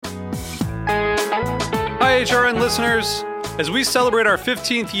HRN listeners. As we celebrate our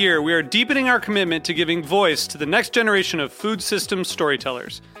 15th year, we are deepening our commitment to giving voice to the next generation of food systems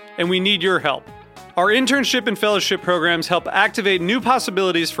storytellers, and we need your help. Our internship and fellowship programs help activate new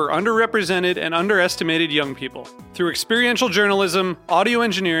possibilities for underrepresented and underestimated young people through experiential journalism, audio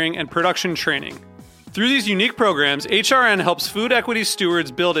engineering, and production training. Through these unique programs, HRN helps food equity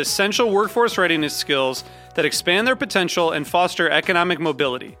stewards build essential workforce readiness skills that expand their potential and foster economic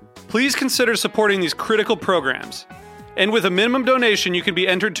mobility. Please consider supporting these critical programs. And with a minimum donation, you can be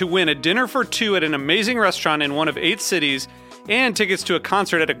entered to win a dinner for two at an amazing restaurant in one of 8 cities and tickets to a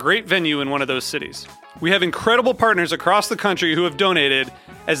concert at a great venue in one of those cities. We have incredible partners across the country who have donated,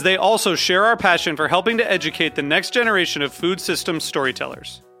 as they also share our passion for helping to educate the next generation of food systems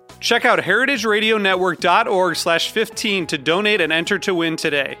storytellers. Check out heritageradionetwork.org/15 to donate and enter to win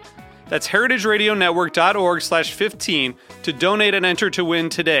today. That's heritageradionetwork.org/15 to donate and enter to win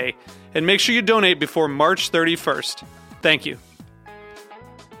today. And make sure you donate before March 31st. Thank you.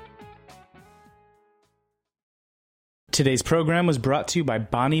 Today's program was brought to you by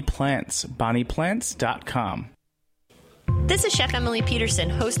Bonnie Plants, bonnieplants.com. This is Chef Emily Peterson,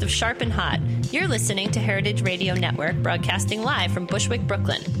 host of Sharp and Hot. You're listening to Heritage Radio Network, broadcasting live from Bushwick,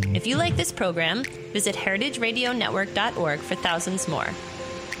 Brooklyn. If you like this program, visit heritageradionetwork.org for thousands more.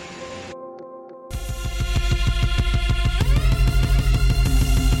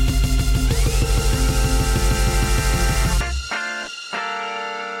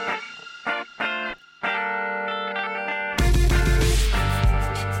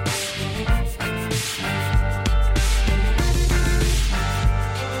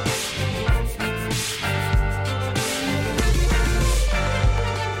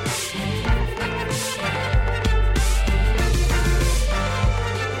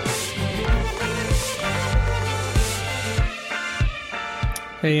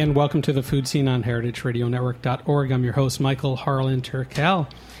 Hey, and welcome to the Food Scene on heritageradionetwork.org. I'm your host, Michael Harlan Turkel.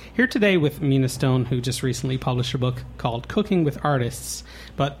 Here today with Mina Stone, who just recently published a book called Cooking with Artists.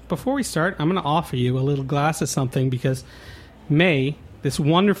 But before we start, I'm going to offer you a little glass of something because May, this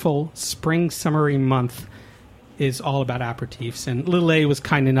wonderful spring summery month, is all about aperitifs. And Little A was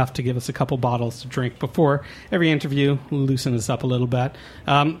kind enough to give us a couple bottles to drink before every interview, loosen us up a little bit.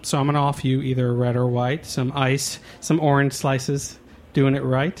 So I'm going to offer you either red or white, some ice, some orange slices, doing it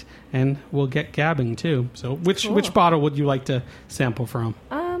right, and we'll get gabbing too. So which bottle would you like to sample from?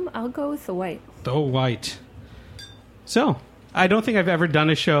 I'll go with the white. The white. So I don't think I've ever done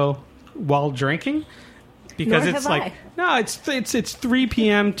a show while drinking because Nor it's have like I. no, it's 3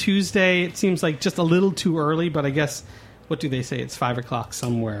 p.m. Tuesday. It seems like just a little too early, but I guess what do they say? It's 5 o'clock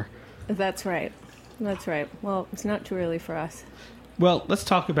somewhere. That's right. Well, it's not too early for us. Well, let's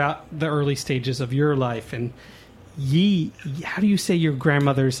talk about the early stages of your life and. How do you say your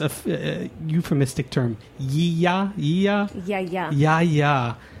grandmother's euphemistic term? Yeah.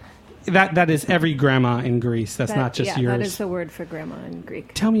 That is every grandma in Greece. That's not just yours. That is the word for grandma in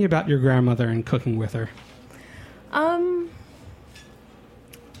Greek. Tell me about your grandmother and cooking with her. I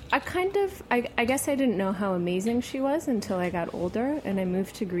guess I didn't know how amazing she was until I got older, and I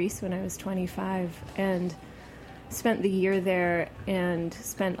moved to Greece when I was 25 and spent the year there and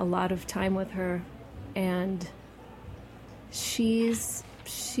spent a lot of time with her, and She's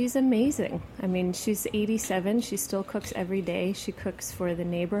amazing. I mean, she's 87. She still cooks every day. She cooks for the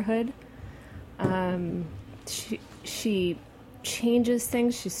neighborhood. She changes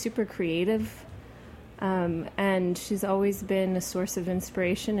things. She's super creative. And she's always been a source of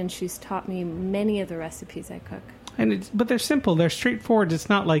inspiration, and she's taught me many of the recipes I cook. But they're simple. They're straightforward. It's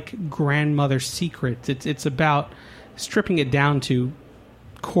not like grandmother secrets. It's about stripping it down to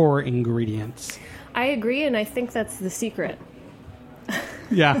core ingredients. I agree, and I think that's the secret.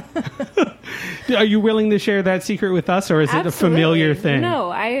 Yeah. Are you willing to share that secret with us, or is Absolutely. it a familiar thing? No,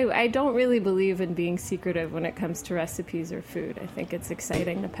 I don't really believe in being secretive when it comes to recipes or food. I think it's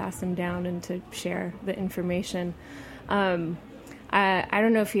exciting to pass them down and to share the information. I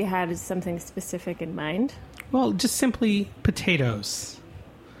don't know if you had something specific in mind. Well, just simply potatoes.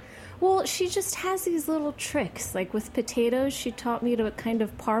 Well, she just has these little tricks. Like with potatoes, she taught me to kind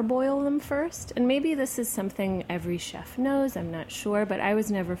of parboil them first. And maybe this is something every chef knows, I'm not sure, but I was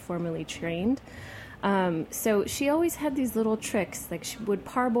never formally trained. So she always had these little tricks. Like she would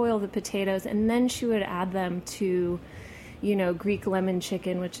parboil the potatoes, and then she would add them to, Greek lemon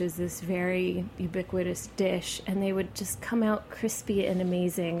chicken, which is this very ubiquitous dish. And they would just come out crispy and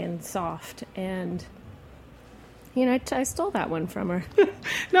amazing and soft. And I stole that one from her.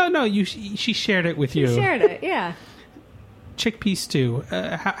 No, she shared it with you. She shared it, yeah. Chickpea stew.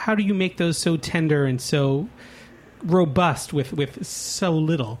 How do you make those so tender and so robust with so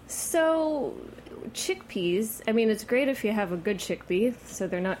little? So chickpeas, I mean, it's great if you have a good chickpea, so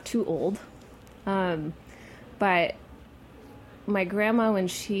they're not too old. But my grandma,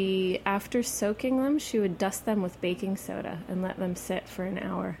 after soaking them, she would dust them with baking soda and let them sit for an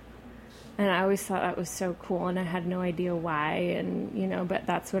hour. And I always thought that was so cool, and I had no idea why, and, but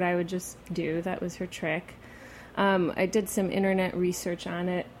that's what I would just do. That was her trick. I did some internet research on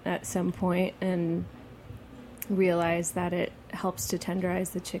it at some point and realized that it helps to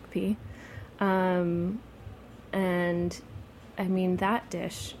tenderize the chickpea. And, I mean, that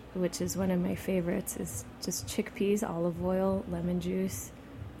dish, which is one of my favorites, is just chickpeas, olive oil, lemon juice,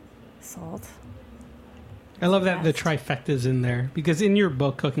 salt. I love that the trifecta's in there, because in your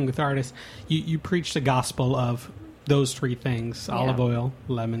book, Cooking with Artists, you preach the gospel of those three things, olive oil,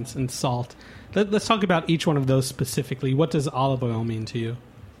 lemons, and salt. Let's talk about each one of those specifically. What does olive oil mean to you?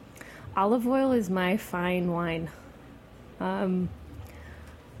 Olive oil is my fine wine. I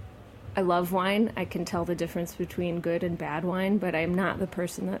love wine. I can tell the difference between good and bad wine, but I'm not the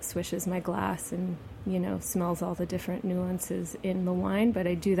person that swishes my glass and, smells all the different nuances in the wine, but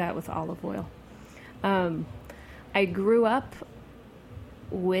I do that with olive oil. I grew up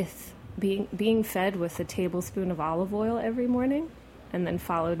with being fed with a tablespoon of olive oil every morning, and then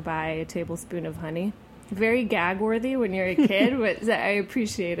followed by a tablespoon of honey. Very gag-worthy when you're a kid, but I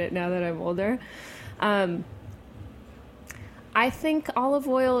appreciate it now that I'm older. I think olive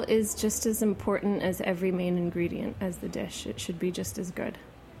oil is just as important as every main ingredient as the dish. It should be just as good.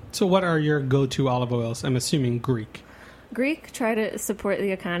 So what are your go-to olive oils? I'm assuming Greek. Greek, try to support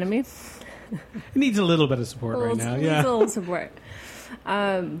the economy. It needs a little bit of support right now. Yeah, needs a little support.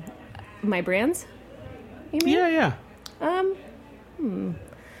 My brands? You mean? Yeah.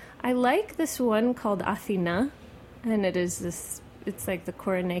 I like this one called Athena, and it's like the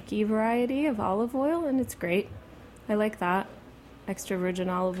Koroneki variety of olive oil, and it's great. I like that. Extra virgin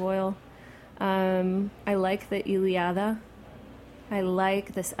olive oil. I like the Iliada. I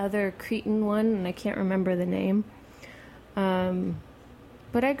like this other Cretan one, and I can't remember the name.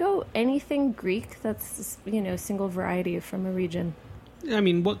 But I go anything Greek that's, single variety from a region. I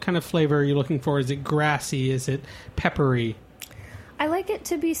mean, what kind of flavor are you looking for? Is it grassy? Is it peppery? I like it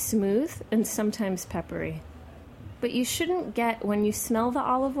to be smooth and sometimes peppery. But you shouldn't get, when you smell the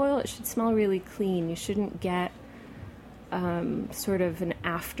olive oil, it should smell really clean. You shouldn't get sort of an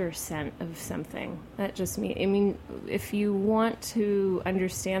after scent of something. That just if you want to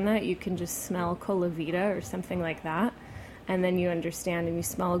understand that, you can just smell Cola Vita or something like that. And then you understand, and you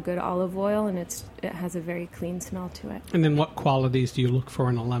smell a good olive oil, and it has a very clean smell to it. And then what qualities do you look for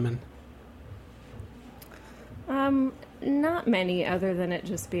in a lemon? Not many, other than it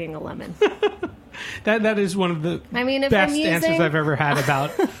just being a lemon. That is one of the best answers I've ever had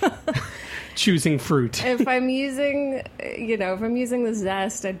about choosing fruit. If I'm using the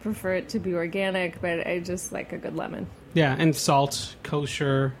zest, I'd prefer it to be organic, but I just like a good lemon. Yeah, and salt,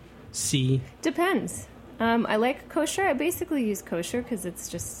 kosher, C. Depends. I like kosher. I basically use kosher because it's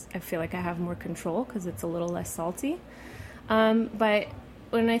just, I feel like I have more control because it's a little less salty. But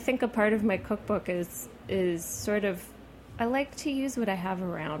when I think a part of my cookbook is sort of, I like to use what I have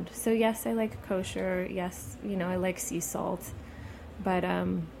around. So yes, I like kosher. Yes, I like sea salt. But I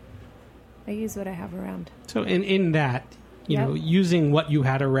use what I have around. So in that, using what you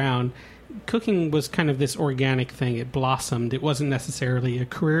had around, cooking was kind of this organic thing. It blossomed. It wasn't necessarily a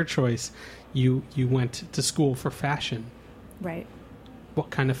career choice. You went to school for fashion. Right.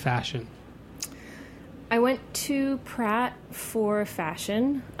 What kind of fashion? I went to Pratt for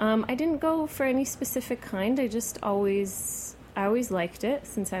fashion. I didn't go for any specific kind. I always liked it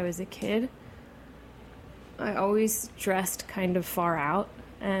since I was a kid. I always dressed kind of far out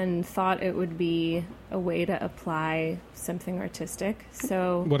and thought it would be a way to apply something artistic.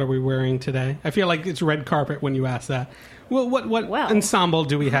 So, what are we wearing today? I feel like it's red carpet when you ask that. Well, what ensemble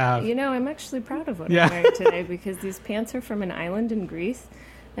do we have? I'm actually proud of what I'm wearing today because these pants are from an island in Greece,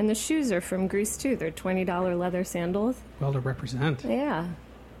 and the shoes are from Greece too. They're $20 leather sandals. Well, to represent. Yeah.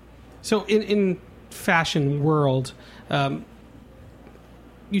 So in fashion world,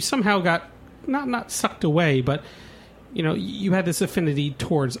 you somehow got not sucked away, but you had this affinity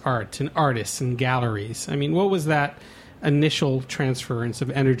towards art and artists and galleries. I mean, what was that initial transference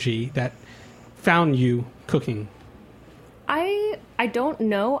of energy that found you cooking? I don't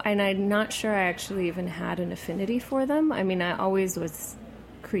know, and I'm not sure I actually even had an affinity for them. I mean, I always was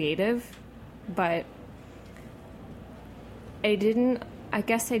creative, but I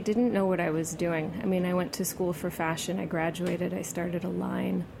guess I didn't know what I was doing. I mean, I went to school for fashion. I graduated. I started a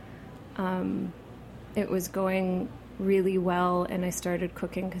line. It was going really well, and I started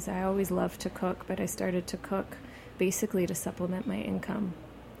cooking because I always loved to cook, but I started to cook basically to supplement my income.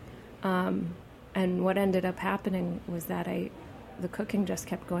 And what ended up happening was that the cooking just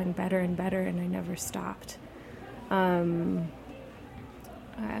kept going better and better, and I never stopped.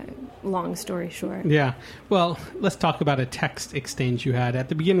 Long story short. Yeah. Well, let's talk about a text exchange you had. At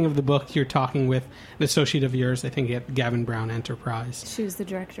the beginning of the book, you're talking with an associate of yours, I think at Gavin Brown Enterprise. She was the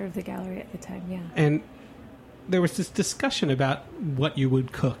director of the gallery at the time, yeah. And there was this discussion about what you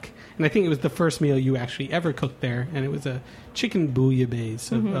would cook. And I think it was the first meal you actually ever cooked there, and it was a chicken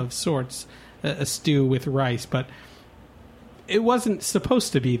bouillabaisse of sorts, a stew with rice. But it wasn't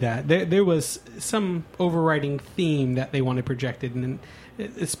supposed to be that. There was some overriding theme that they wanted projected in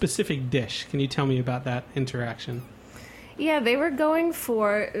a specific dish. Can you tell me about that interaction? Yeah, they were going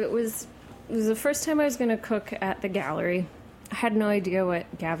for... It was the first time I was going to cook at the gallery. I had no idea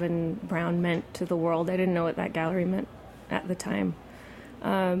what Gavin Brown meant to the world. I didn't know what that gallery meant at the time.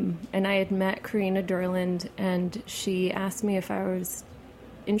 And I had met Karina Durland, and she asked me if I was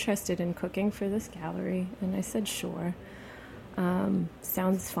interested in cooking for this gallery. And I said, sure.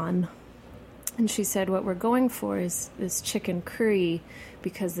 Sounds fun. And she said, what we're going for is this chicken curry,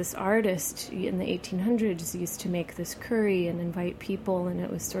 because this artist in the 1800s used to make this curry and invite people, and it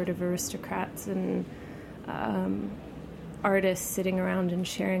was sort of aristocrats and artists sitting around and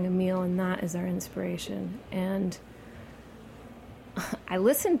sharing a meal, and that is our inspiration. And I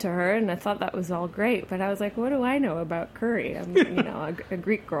listened to her, and I thought that was all great, but I was like, what do I know about curry? I'm, a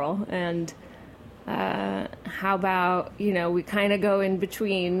Greek girl, and how about, we kind of go in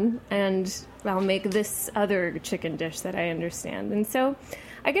between, and I'll make this other chicken dish that I understand. And so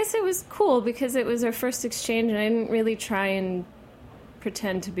I guess it was cool because it was our first exchange, and I didn't really try and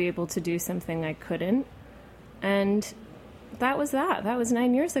pretend to be able to do something I couldn't. And that was that. That was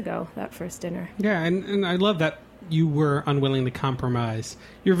 9 years ago, that first dinner. Yeah, and I love that you were unwilling to compromise.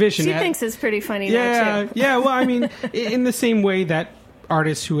 Your vision... She thinks it's pretty funny now, too. Yeah, well, I mean, in the same way that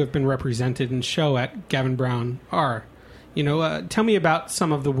artists who have been represented in show at Gavin Brown are. Tell me about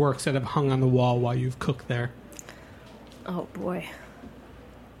some of the works that have hung on the wall while you've cooked there. Oh, boy.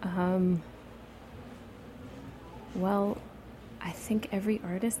 Well, I think every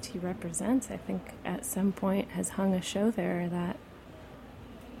artist he represents, I think at some point has hung a show there that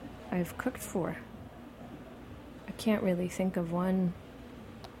I've cooked for. I can't really think of one.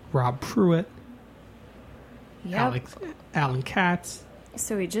 Rob Pruitt. Yep. Alan Katz.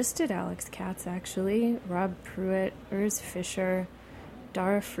 So we just did Alex Katz, actually. Rob Pruitt, Urs Fischer,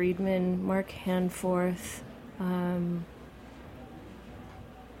 Dara Friedman, Mark Hanforth,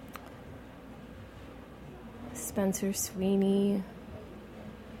 Spencer Sweeney,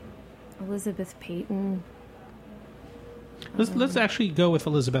 Elizabeth Payton. Let's actually go with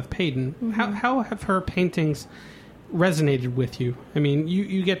Elizabeth Payton. Mm-hmm. How have her paintings resonated with you? I mean,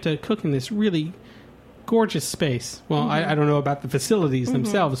 you get to cook in this really gorgeous space. Well, I don't know about the facilities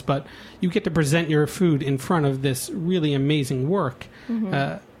themselves, but you get to present your food in front of this really amazing work.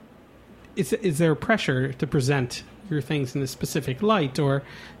 Is there pressure to present your things in a specific light, or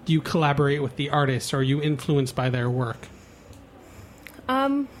do you collaborate with the artists, or are you influenced by their work?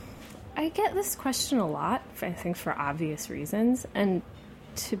 I get this question a lot, I think for obvious reasons, and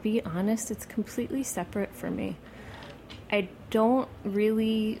to be honest, it's completely separate for me. I don't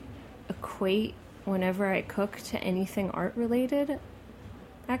really equate whenever I cook to anything art related.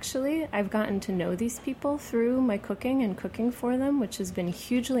 Actually, I've gotten to know these people through my cooking and cooking for them, which has been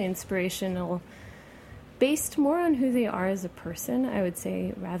hugely inspirational, based more on who they are as a person, I would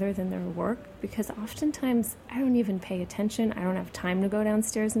say, rather than their work, because oftentimes I don't even pay attention. I don't have time to go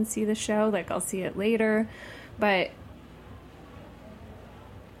downstairs and see the show. Like, I'll see it later, but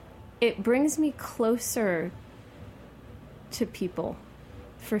it brings me closer to people,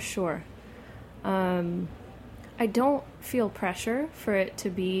 for sure. I don't feel pressure for it to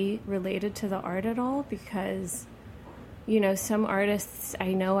be related to the art at all, because, some artists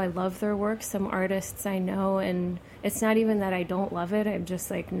I know, I love their work. Some artists I know, and it's not even that I don't love it. I'm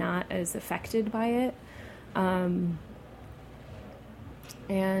just not as affected by it. And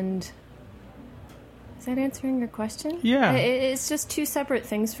is that answering your question? Yeah. It's just two separate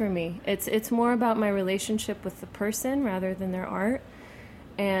things for me. It's more about my relationship with the person rather than their art,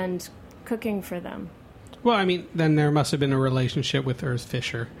 and cooking for them. Well, I mean, then there must have been a relationship with Urs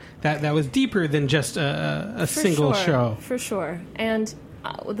Fischer that was deeper than just a single show. For sure. And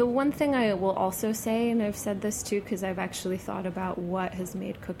the one thing I will also say, and I've said this too because I've actually thought about what has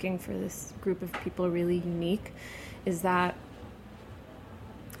made cooking for this group of people really unique, is that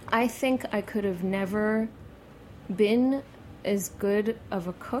I think I could have never been as good of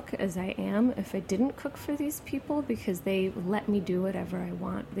a cook as I am if I didn't cook for these people, because they let me do whatever I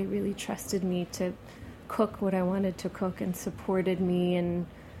want. They really trusted me to cook what I wanted to cook and supported me, and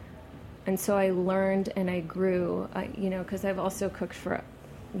And so I learned and I grew, because I've also cooked for,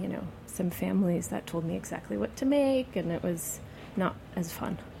 some families that told me exactly what to make, and it was not as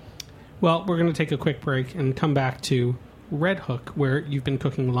fun. Well, we're going to take a quick break and come back to Red Hook, where you've been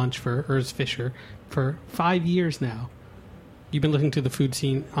cooking lunch for Urs Fischer for 5 years now. You've been listening to The Food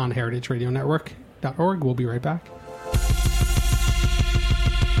Scene on heritageradionetwork.org. We'll be right back.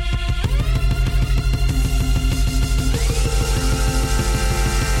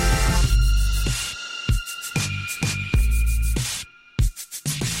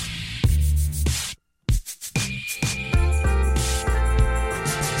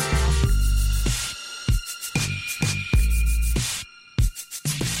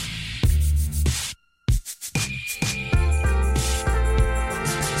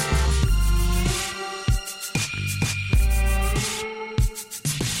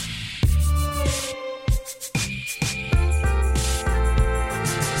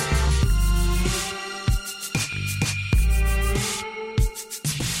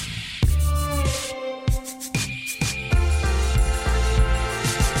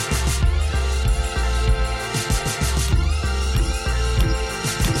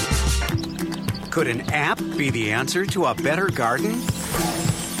 Could an app be the answer to a better garden?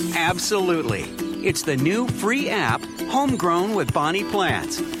 Absolutely. It's the new free app, Homegrown with Bonnie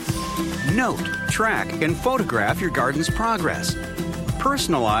Plants. Note, track, and photograph your garden's progress.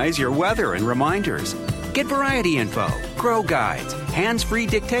 Personalize your weather and reminders. Get variety info, grow guides, hands-free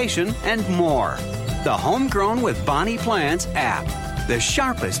dictation, and more. The Homegrown with Bonnie Plants app, the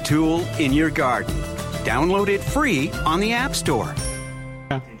sharpest tool in your garden. Download it free on the App Store.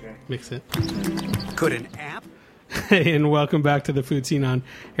 Mix it. Could an app? Hey, and welcome back to The Food Scene on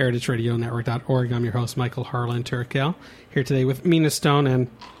heritageradionetwork.org. I'm your host, Michael Harlan Turkel, here today with Mina Stone and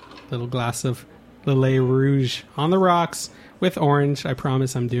a little glass of Lillet Rouge on the rocks with orange. I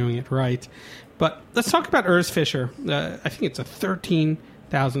promise I'm doing it right. But let's talk about Urs Fischer. I think it's a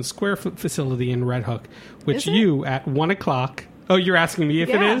 13,000 square foot facility in Red Hook, which you, at 1 o'clock... Oh, you're asking me if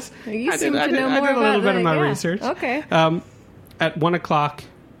it is? You seem to know more about it. I did a little bit of my research. Okay. At 1 o'clock,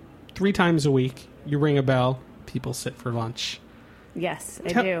 3 times a week, you ring a bell, people sit for lunch. Yes, I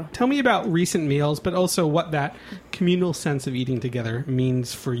do. Tell me about recent meals, but also what that communal sense of eating together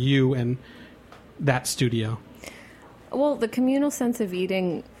means for you and that studio. Well, the communal sense of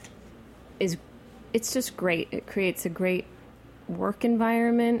eating it's just great. It creates a great work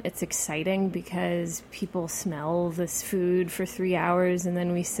environment. It's exciting because people smell this food for 3 hours and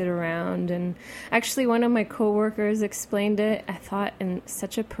then we sit around. And actually one of my coworkers explained it, I thought, in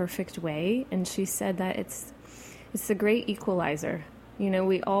such a perfect way. And she said that it's a great equalizer.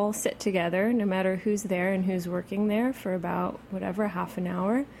 We all sit together, no matter who's there and who's working there, for about half an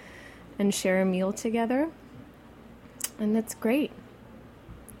hour and share a meal together. And that's great.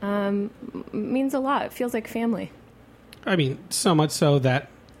 Means a lot. It feels like family. I mean, so much so that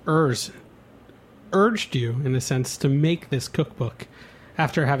Urs urged you, in a sense, to make this cookbook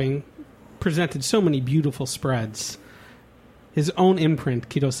after having presented so many beautiful spreads. His own imprint,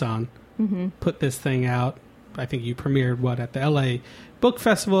 Kido-san, put this thing out. I think you premiered, at the LA Book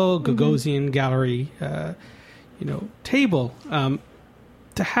Festival, Gagosian Gallery, table.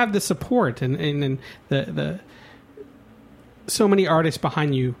 To have the support and the so many artists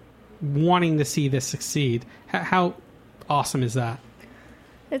behind you wanting to see this succeed. How awesome is that?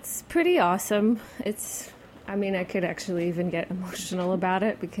 It's pretty awesome. I could actually even get emotional about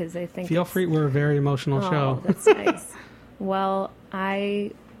it because I think... Feel free, we're a very emotional show. That's nice. Well,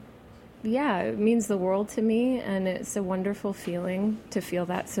 it means the world to me, and it's a wonderful feeling to feel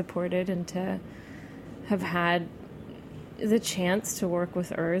that supported and to have had the chance to work with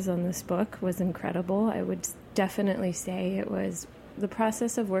Urs on this book was incredible. I would definitely say the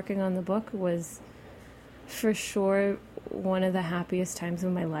process of working on the book was for sure one of the happiest times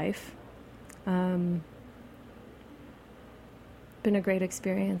of my life. Been a great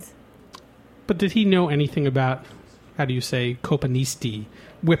experience. But did he know anything about, how do you say, copanisti,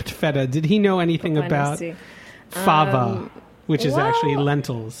 whipped feta? Did he know anything about fava, which is actually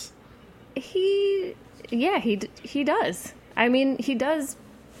lentils? He does. He does,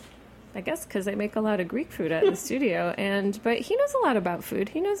 I guess, because I make a lot of Greek food at the studio. But he knows a lot about food.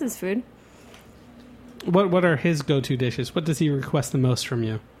 He knows his food. What are his go-to dishes? What does he request the most from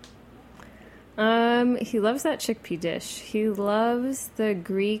you? He loves that chickpea dish. He loves the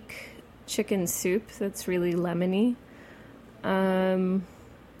Greek chicken soup that's really lemony.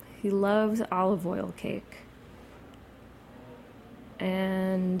 He loves olive oil cake.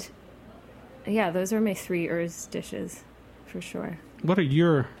 And those are my 3 Urs dishes for sure. What are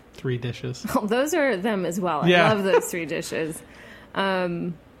your 3 dishes? Oh, those are them as well. Yeah. I love those 3 dishes.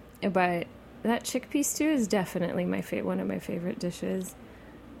 But that chickpea stew is definitely one of my favorite dishes.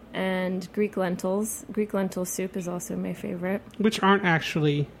 And Greek lentil soup is also my favorite. Which aren't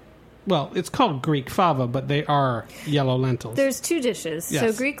actually... Well, it's called Greek fava, but they are yellow lentils. There's two dishes. Yes.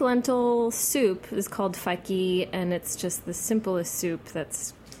 So Greek lentil soup is called faki, and it's just the simplest soup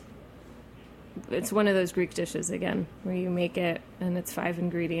it's one of those Greek dishes, again, where you make it, and it's 5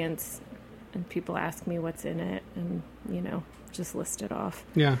 ingredients, and people ask me what's in it, and, just list it off.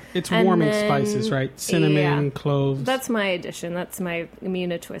 Yeah, it's warming spices, right? Cinnamon, cloves. That's my addition. That's my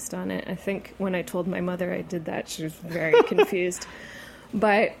Mina twist on it. I think when I told my mother I did that, she was very confused.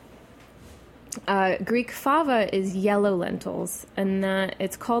 But... Greek fava is yellow lentils, and that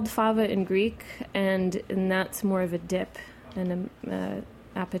it's called fava in Greek, and that's more of a dip and an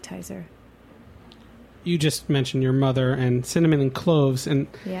appetizer. You just mentioned your mother and cinnamon and cloves, and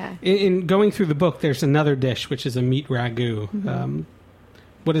yeah. In going through the book, there's another dish, which is a meat ragu. Mm-hmm.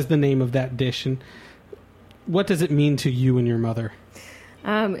 What is the name of that dish, and what does it mean to you and your mother?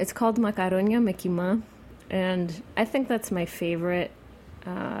 It's called makaronia mekima, and I think that's my favorite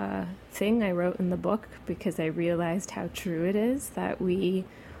thing I wrote in the book, because I realized how true it is that we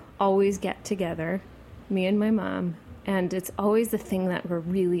always get together, me and my mom, and it's always the thing that we're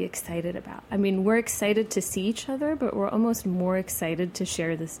really excited about. I mean, we're excited to see each other, but we're almost more excited to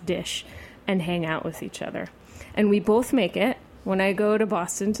share this dish and hang out with each other. And we both make it. When I go to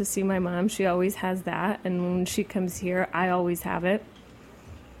Boston to see my mom, she always has that, and when she comes here, I always have it.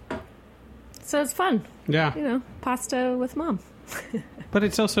 So it's fun. Yeah. Pasta with mom. But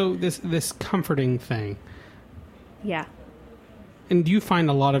it's also this comforting thing. Yeah. And do you find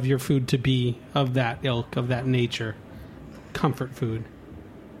a lot of your food to be of that ilk, of that nature? Comfort food?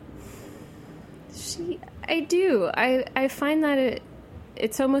 I do. I find that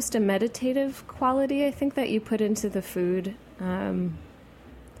it's almost a meditative quality, I think, that you put into the food.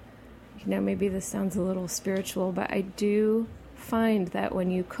 Maybe this sounds a little spiritual, but I do find that when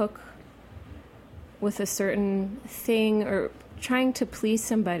you cook with a certain thing or trying to please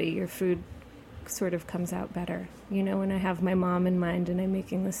somebody, your food sort of comes out better. When I have my mom in mind and I'm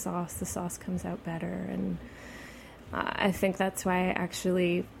making the sauce comes out better. And I think that's why I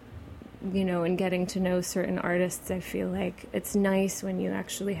actually, in getting to know certain artists, I feel like it's nice when you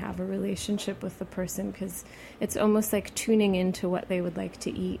actually have a relationship with the person, because it's almost like tuning into what they would like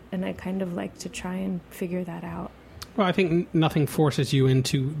to eat. And I kind of like to try and figure that out. Well, I think nothing forces you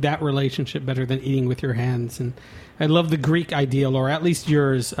into that relationship better than eating with your hands. And I love the Greek ideal, or at least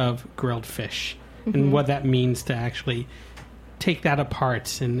yours, of grilled fish, mm-hmm. and what that means to actually take that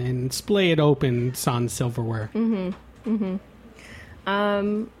apart and splay it open sans silverware. Mm-hmm.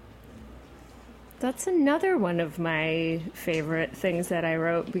 Mm-hmm. That's another one of my favorite things that I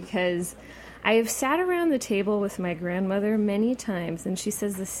wrote, because I have sat around the table with my grandmother many times, and she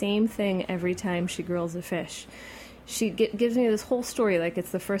says the same thing every time she grills a fish. She gives me this whole story like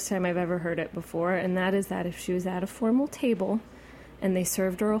it's the first time I've ever heard it before, and that is that if she was at a formal table and they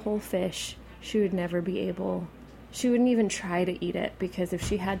served her a whole fish, she wouldn't even try to eat it, because if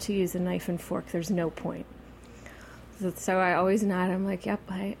she had to use a knife and fork, there's no point. So I always nod. I'm like, yep,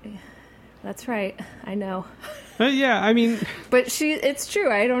 that's right. I know. Yeah, I mean... But it's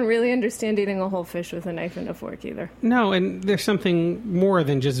true. I don't really understand eating a whole fish with a knife and a fork either. No, and there's something more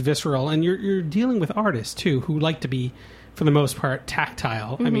than just visceral. And you're dealing with artists, too, who like to be, for the most part,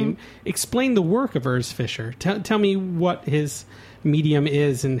 tactile. Mm-hmm. I mean, explain the work of Urs Fischer. Tell me what his medium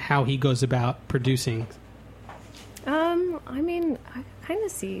is and how he goes about producing. I kind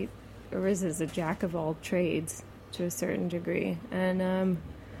of see Urs as a jack of all trades to a certain degree. And,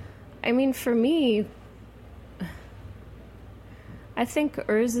 for me... I think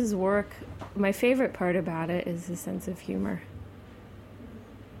Urs's work, my favorite part about it is the sense of humor.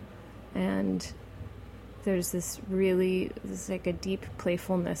 And there's this like a deep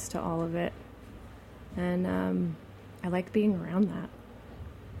playfulness to all of it. And I like being around that.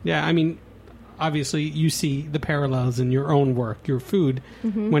 Yeah, obviously you see the parallels in your own work, your food,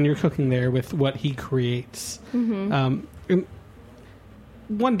 mm-hmm. when you're cooking there with what he creates. Mm-hmm.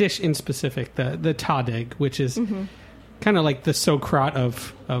 One dish in specific, the tadig, which is... Mm-hmm. kind of like the sauerkraut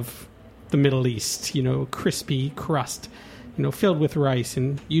of the Middle East, crispy crust, filled with rice,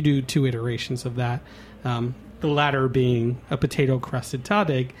 and you do 2 iterations of that. The latter being a potato-crusted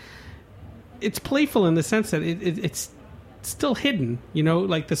tadig. It's playful in the sense that it's still hidden,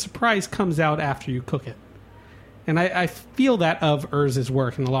 like the surprise comes out after you cook it. And I feel that of Urs's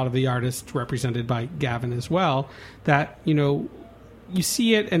work, and a lot of the artists represented by Gavin as well, that, you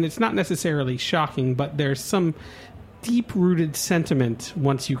see it, and it's not necessarily shocking, but there's some... deep-rooted sentiment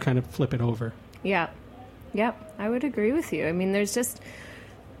once you kind of flip it over. Yeah. Yep, I would agree with you. There's just...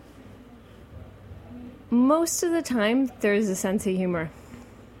 Most of the time, there's a sense of humor.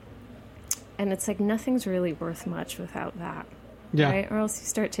 And it's like nothing's really worth much without that. Yeah. Right? Or else you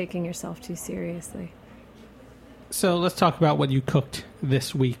start taking yourself too seriously. So let's talk about what you cooked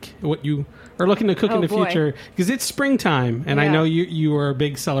this week. What you are looking to cook in the boy. future. Because it's springtime, and I Yeah. know you are a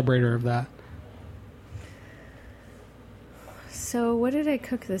big celebrator of that. So what did I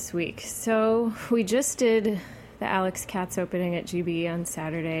cook this week? So we just did the Alex Katz opening at GB on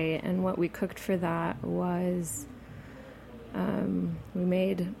Saturday, and what we cooked for that was we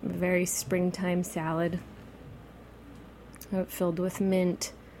made a very springtime salad filled with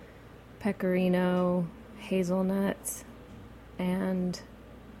mint, pecorino, hazelnuts, and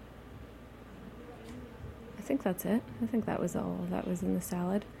I think that's it. I think that was all that was in the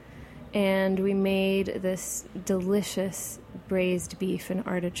salad. And we made this delicious braised beef and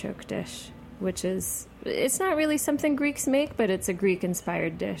artichoke dish, which is, it's not really something Greeks make, but it's a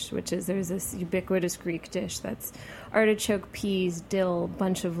Greek-inspired dish, which is, there's this ubiquitous Greek dish that's artichoke, peas, dill,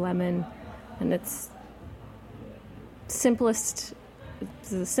 bunch of lemon, and it's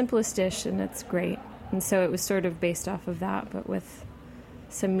the simplest dish, and it's great. And so it was sort of based off of that, but with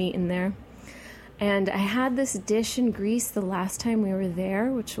some meat in there. And I had this dish in Greece the last time we were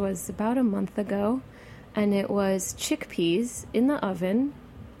there, which was about a month ago, and it was chickpeas in the oven,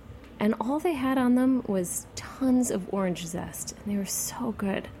 and all they had on them was tons of orange zest, and they were so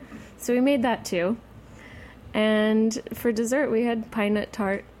good. So we made that too. And for dessert, we had pine nut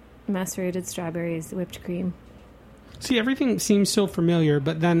tart, macerated strawberries, whipped cream. See, everything seems so familiar,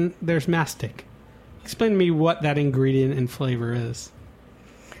 but then there's mastic. Explain to me what that ingredient and flavor is.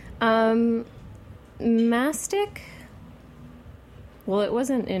 Mastic? Well, it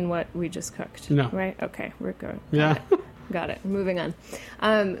wasn't in what we just cooked. No. Right? Okay, we're good. Yeah. Got it. Moving on.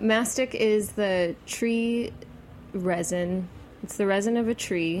 Mastic is the tree resin. It's the resin of a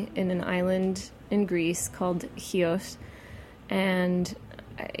tree in an island in Greece called Chios. And,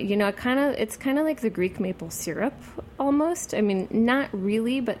 it's kind of like the Greek maple syrup almost. I mean, not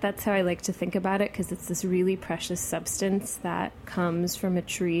really, but that's how I like to think about it, because it's this really precious substance that comes from a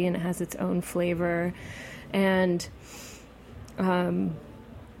tree and it has its own flavor. And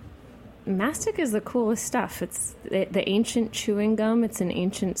mastic is the coolest stuff. It's the ancient chewing gum. It's an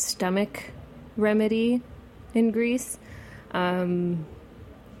ancient stomach remedy in Greece.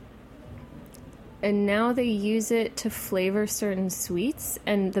 And now they use it to flavor certain sweets.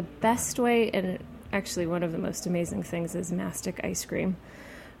 And the best way, and actually one of the most amazing things, is mastic ice cream.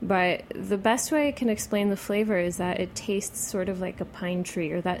 But the best way I can explain the flavor is that it tastes sort of like a pine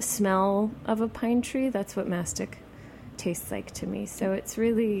tree, or that smell of a pine tree. That's what mastic tastes like to me. So it's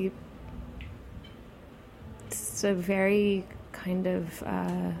a very kind of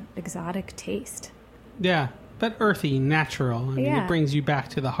exotic taste. Yeah, but earthy, natural. I mean, Yeah. it brings you back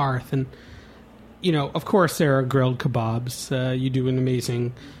to the hearth. And, of course there are grilled kebabs. You do an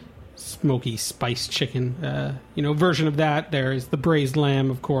amazing smoky spiced chicken, version of that. There is the braised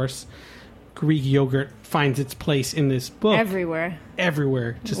lamb, of course. Greek yogurt finds its place in this book. Everywhere.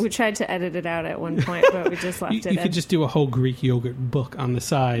 Just, We tried to edit it out at one point, but we just left you it in. could just do a whole Greek yogurt book on the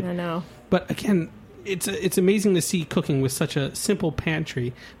side. I know. But again, it's amazing to see cooking with such a simple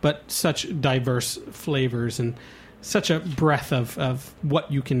pantry, but such diverse flavors and such a breadth of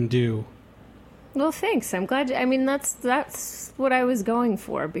what you can do. Well, thanks. I'm glad. That's what I was going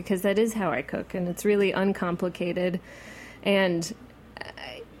for, because that is how I cook, and it's really uncomplicated. And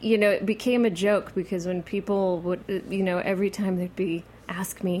it became a joke, because when people would, every time they'd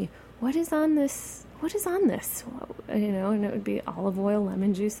ask me, what is on this? And it would be olive oil,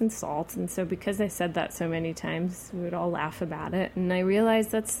 lemon juice, and salt. And so because I said that so many times, we would all laugh about it. And I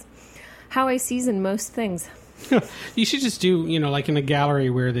realized that's how I season most things. You should just do, like in a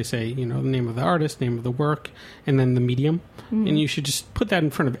gallery where they say, the name of the artist, name of the work, and then the medium. Mm-hmm. And you should just put that in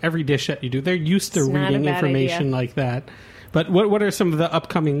front of every dish that you do. They're used to reading information like that. But what are some of the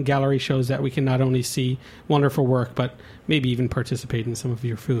upcoming gallery shows that we can not only see wonderful work, but maybe even participate in some of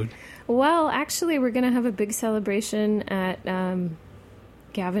your food? Well, actually, we're going to have a big celebration at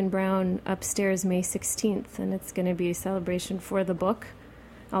Gavin Brown upstairs May 16th, and it's going to be a celebration for the book.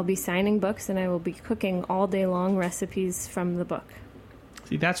 I'll be signing books, and I will be cooking all day long recipes from the book.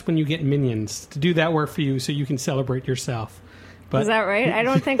 See, that's when you get minions to do that work for you, so you can celebrate yourself. But, is that right? I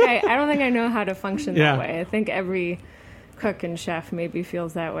don't think I know how to function that way. I think every cook and chef maybe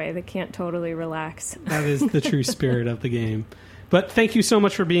feels that way. They can't totally relax. That is the true spirit of the game. But thank you so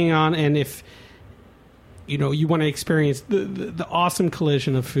much for being on. And if you want to experience the awesome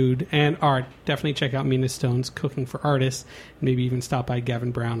collision of food and art, definitely check out Mina Stone's Cooking for Artists, and maybe even stop by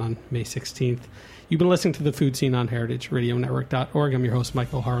Gavin Brown on May 16th. You've been listening to The Food Scene on heritageradionetwork.org. I'm your host,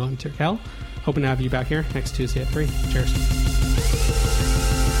 Michael Harlan Turkel. Hoping to have you back here next Tuesday at 3. Cheers.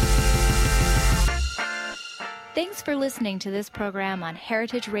 Thanks for listening to this program on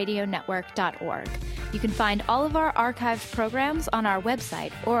heritageradionetwork.org. You can find all of our archived programs on our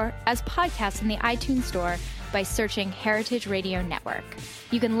website or as podcasts in the iTunes Store by searching Heritage Radio Network.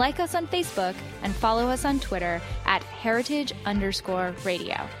 You can like us on Facebook and follow us on Twitter at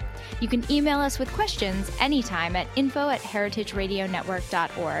heritage_radio. You can email us with questions anytime at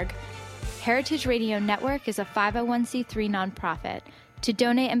info@heritageradionetwork.org. Heritage Radio Network is a 501c3 nonprofit. To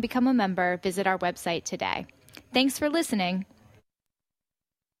donate and become a member, visit our website today. Thanks for listening.